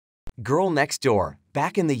Girl Next Door.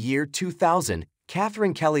 Back in the year 2000,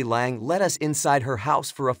 Katherine Kelly Lang let us inside her house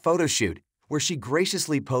for a photo shoot, where she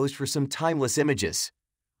graciously posed for some timeless images.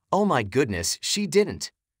 Oh my goodness, she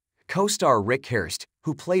didn't. Co-star Rick Hurst,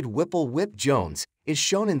 who played Whipple Whip Jones, is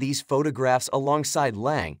shown in these photographs alongside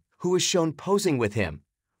Lang, who is shown posing with him.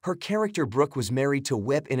 Her character Brooke was married to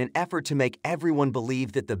Whip in an effort to make everyone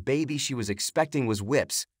believe that the baby she was expecting was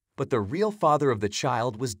Whip's, but the real father of the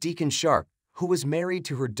child was Deacon Sharp, who was married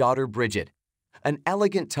to her daughter Bridget. An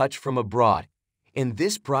elegant touch from abroad. In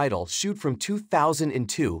this bridal shoot from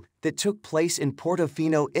 2002 that took place in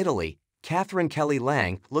Portofino, Italy, Katherine Kelly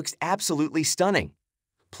Lang looks absolutely stunning.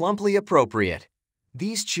 Plumply appropriate.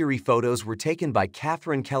 These cheery photos were taken by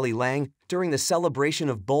Katherine Kelly Lang during the celebration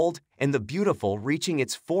of Bold and the Beautiful reaching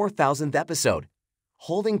its 4,000th episode.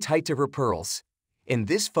 Holding tight to her pearls. In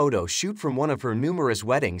this photo shoot from one of her numerous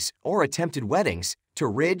weddings or attempted weddings to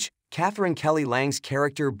Ridge, Katherine Kelly Lang's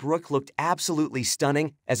character Brooke looked absolutely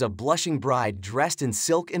stunning as a blushing bride dressed in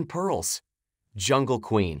silk and pearls. Jungle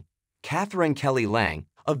Queen. Katherine Kelly Lang,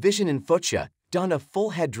 a vision in fuchsia, donned a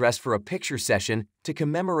full headdress for a picture session to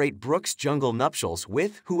commemorate Brooke's jungle nuptials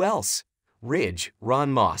with who else? Ridge,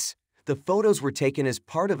 Ron Moss. The photos were taken as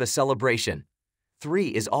part of a celebration. 3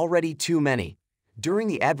 is already too many. During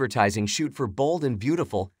the advertising shoot for Bold and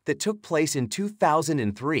Beautiful that took place in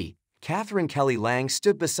 2003, Katherine Kelly Lang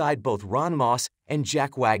stood beside both Ron Moss and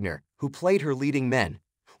Jack Wagner, who played her leading men.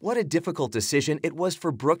 What a difficult decision it was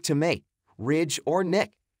for Brooke to make, Ridge or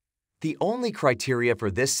Nick. The only criteria for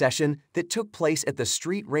this session that took place at the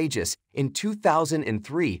Street Rageous in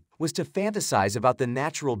 2003 was to fantasize about the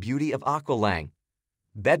natural beauty of Aqualang.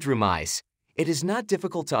 Bedroom Eyes. It is not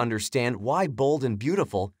difficult to understand why Bold and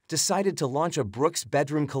Beautiful decided to launch a Brooks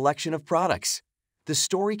bedroom collection of products. The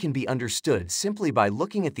story can be understood simply by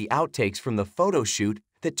looking at the outtakes from the photo shoot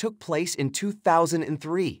that took place in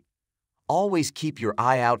 2003. Always keep your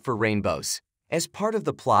eye out for rainbows. As part of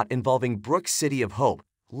the plot involving Brooks' City of Hope,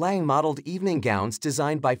 Lang modeled evening gowns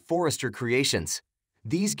designed by Forrester Creations.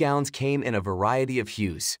 These gowns came in a variety of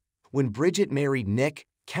hues. When Bridget married Nick,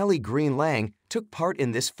 Kelly Green Lang took part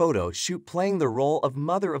in this photo shoot playing the role of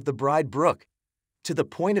mother of the bride Brooke. To the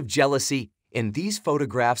point of jealousy, in these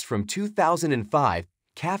photographs from 2005,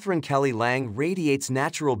 Katherine Kelly Lang radiates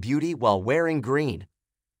natural beauty while wearing green.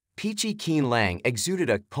 Peachy Keen Lang exuded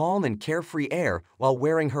a calm and carefree air while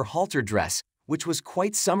wearing her halter dress, which was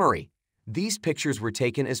quite summery. These pictures were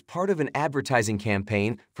taken as part of an advertising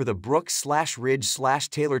campaign for the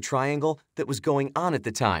Brooke/Ridge/Taylor triangle that was going on at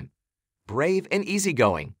the time. Brave and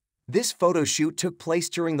easygoing. This photo shoot took place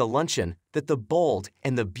during the luncheon that the Bold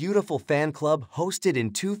and the Beautiful fan club hosted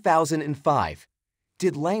in 2005.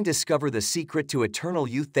 Did Lang discover the secret to eternal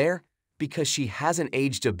youth there? Because she hasn't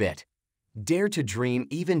aged a bit. Dare to dream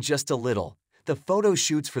even just a little. The photo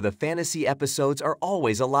shoots for the fantasy episodes are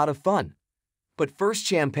always a lot of fun. But first,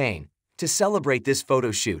 champagne. To celebrate this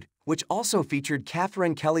photo shoot, which also featured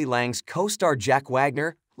Katherine Kelly Lang's co-star Jack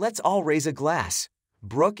Wagner, let's all raise a glass.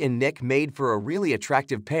 Brooke and Nick made for a really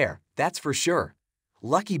attractive pair, that's for sure.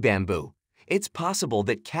 Lucky Bamboo. It's possible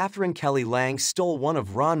that Katherine Kelly Lang stole one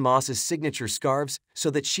of Ron Moss's signature scarves so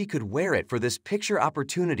that she could wear it for this picture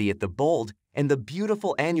opportunity at the Bold and the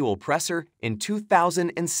Beautiful annual presser in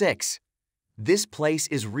 2006. This place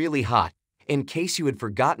is really hot. In case you had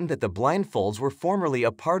forgotten that the blindfolds were formerly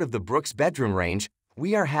a part of the Brooks bedroom range,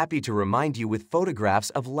 we are happy to remind you with photographs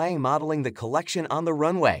of Lang modeling the collection on the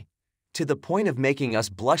runway. To the point of making us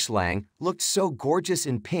blush, Lang looked so gorgeous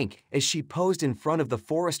in pink as she posed in front of the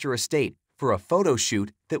Forrester estate for a photo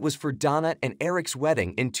shoot that was for Donna and Eric's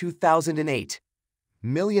wedding in 2008.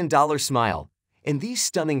 Million Dollar Smile. In these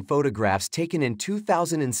stunning photographs taken in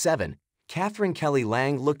 2007, Katherine Kelly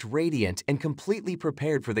Lang looked radiant and completely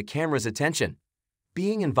prepared for the camera's attention.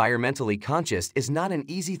 Being environmentally conscious is not an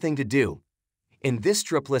easy thing to do. In this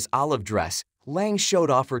strapless olive dress, Lang showed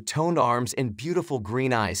off her toned arms and beautiful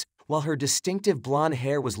green eyes, while her distinctive blonde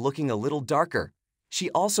hair was looking a little darker. She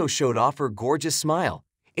also showed off her gorgeous smile.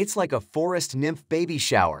 It's like a forest nymph baby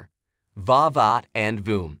shower. Va va and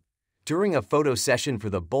voom. During a photo session for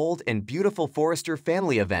the Bold and Beautiful Forrester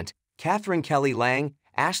family event, Katherine Kelly Lang,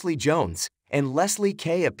 Ashley Jones, and Leslie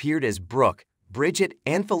Kay appeared as Brooke, Bridget,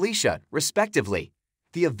 and Felicia, respectively.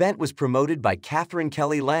 The event was promoted by Katherine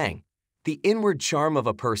Kelly Lang. The inward charm of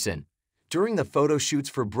a person. During the photo shoots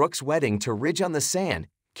for Brooke's wedding to Ridge on the Sand,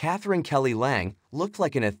 Katherine Kelly Lang looked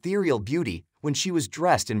like an ethereal beauty when she was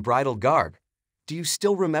dressed in bridal garb. Do you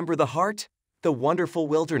still remember the heart? The wonderful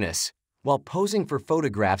wilderness. While posing for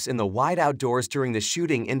photographs in the wide outdoors during the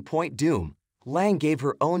shooting in Point Dume, Lang gave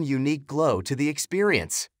her own unique glow to the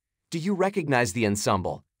experience. Do you recognize the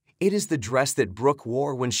ensemble? It is the dress that Brooke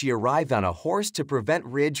wore when she arrived on a horse to prevent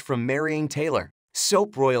Ridge from marrying Taylor.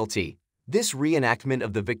 Soap royalty. This reenactment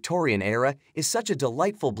of the Victorian era is such a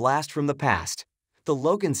delightful blast from the past. The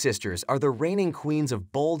Logan sisters are the reigning queens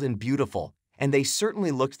of Bold and Beautiful, and they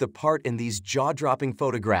certainly looked the part in these jaw-dropping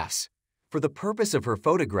photographs. For the purpose of her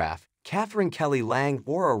photograph, Katherine Kelly Lang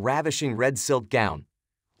wore a ravishing red silk gown.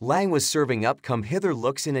 Lang was serving up come-hither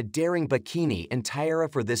looks in a daring bikini and tiara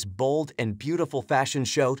for this bold and beautiful fashion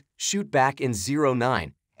shoot back in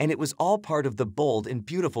 '09, and it was all part of the Bold and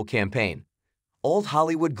Beautiful campaign. Old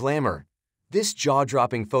Hollywood glamour. This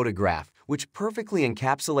jaw-dropping photograph, which perfectly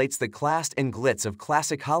encapsulates the class and glitz of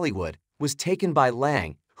classic Hollywood, was taken by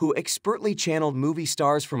Lang, who expertly channeled movie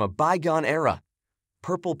stars from a bygone era.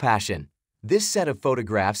 Purple passion. This set of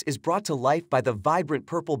photographs is brought to life by the vibrant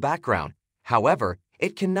purple background. However,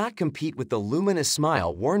 it cannot compete with the luminous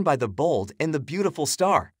smile worn by the Bold and the Beautiful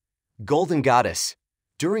star. Golden Goddess.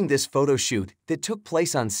 During this photo shoot that took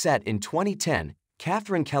place on set in 2010,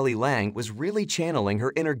 Katherine Kelly Lang was really channeling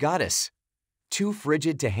her inner goddess. Too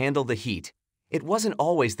frigid to handle the heat. It wasn't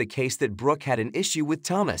always the case that Brooke had an issue with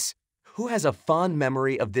Thomas, who has a fond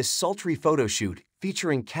memory of this sultry photo shoot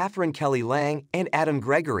featuring Katherine Kelly Lang and Adam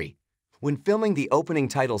Gregory. When filming the opening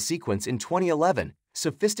title sequence in 2011,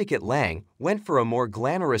 sophisticate Lang went for a more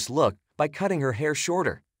glamorous look by cutting her hair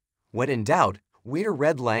shorter. When in doubt, Weird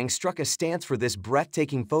Red Lang struck a stance for this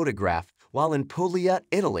breathtaking photograph while in Puglia,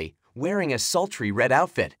 Italy, wearing a sultry red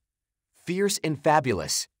outfit. Fierce and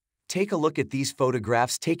fabulous. Take a look at these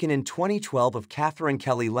photographs taken in 2012 of Katherine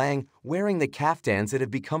Kelly Lang wearing the caftans that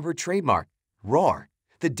have become her trademark. Roar.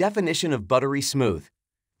 The definition of buttery smooth.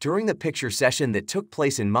 During the picture session that took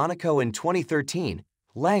place in Monaco in 2013,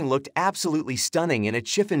 Lang looked absolutely stunning in a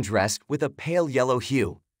chiffon dress with a pale yellow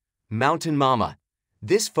hue. Mountain Mama.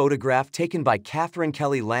 This photograph taken by Katherine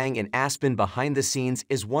Kelly Lang in Aspen behind the scenes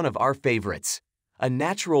is one of our favorites. A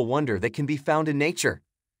natural wonder that can be found in nature.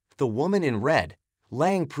 The woman in red.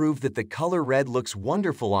 Lang proved that the color red looks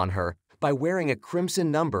wonderful on her by wearing a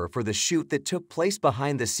crimson number for the shoot that took place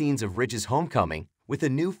behind the scenes of Ridge's homecoming with a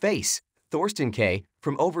new face, Thorsten Kaye,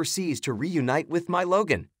 from overseas to reunite with My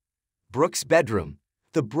Logan. Brooke's bedroom.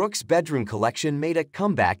 The Brooke's bedroom collection made a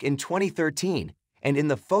comeback in 2013, and in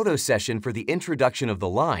the photo session for the introduction of the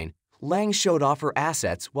line, Lang showed off her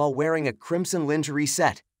assets while wearing a crimson lingerie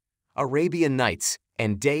set. Arabian Nights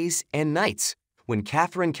and Days and Nights. When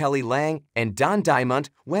Katherine Kelly Lang and Don Diamond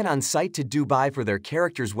went on site to Dubai for their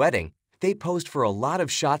character's wedding, they posed for a lot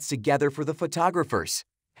of shots together for the photographers.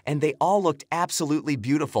 And they all looked absolutely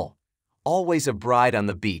beautiful. Always a bride on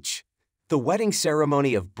the beach. The wedding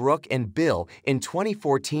ceremony of Brooke and Bill in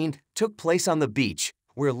 2014 took place on the beach,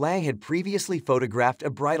 where Lang had previously photographed a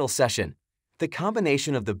bridal session. The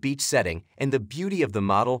combination of the beach setting and the beauty of the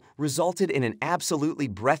model resulted in an absolutely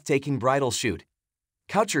breathtaking bridal shoot.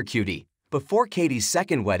 Couture Cutie. Before Katie's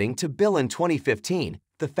second wedding to Bill in 2015,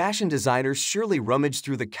 the fashion designers surely rummaged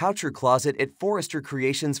through the couture closet at Forrester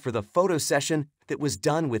Creations for the photo session that was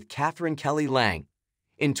done with Katherine Kelly Lang.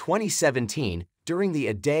 In 2017, during the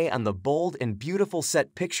A Day on the Bold and Beautiful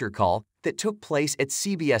set picture call that took place at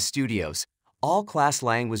CBS Studios, all-class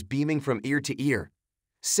Lang was beaming from ear to ear.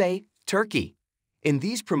 Say, turkey. In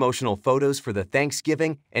these promotional photos for the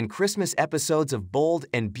Thanksgiving and Christmas episodes of Bold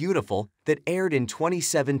and Beautiful that aired in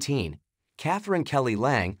 2017, Katherine Kelly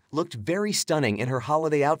Lang looked very stunning in her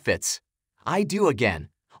holiday outfits. I do again,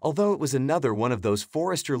 although it was another one of those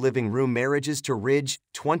Forrester living room marriages to Ridge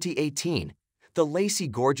 2018. The lacy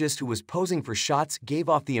gorgeous who was posing for shots gave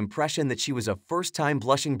off the impression that she was a first-time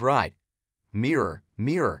blushing bride. Mirror,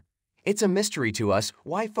 mirror. It's a mystery to us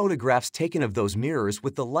why photographs taken of those mirrors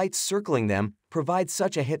with the lights circling them provide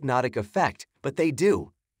such a hypnotic effect, but they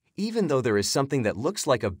do. Even though there is something that looks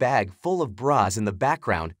like a bag full of bras in the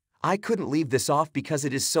background, I couldn't leave this off because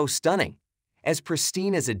it is so stunning. As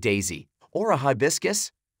pristine as a daisy or a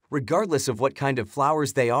hibiscus, regardless of what kind of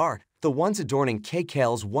flowers they are, the ones adorning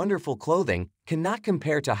Kaykel's wonderful clothing cannot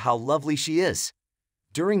compare to how lovely she is.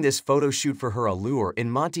 During this photo shoot for her Allure in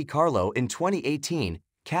Monte Carlo in 2018,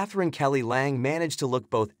 Katherine Kelly Lang managed to look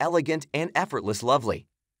both elegant and effortless lovely.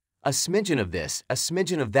 A smidgen of this, a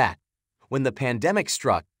smidgen of that. When the pandemic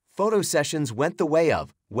struck, photo sessions went the way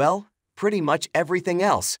of, well, pretty much everything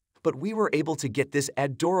else, but we were able to get this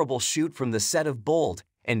adorable shoot from the set of Bold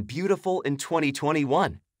and Beautiful in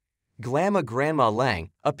 2021. Glamma Grandma Lang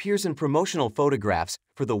appears in promotional photographs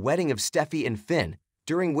for the wedding of Steffi and Finn,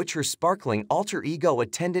 during which her sparkling alter ego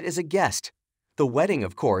attended as a guest. The wedding,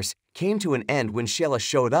 of course, came to an end when Sheila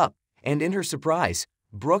showed up, and in her surprise,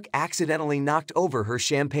 Brooke accidentally knocked over her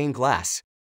champagne glass.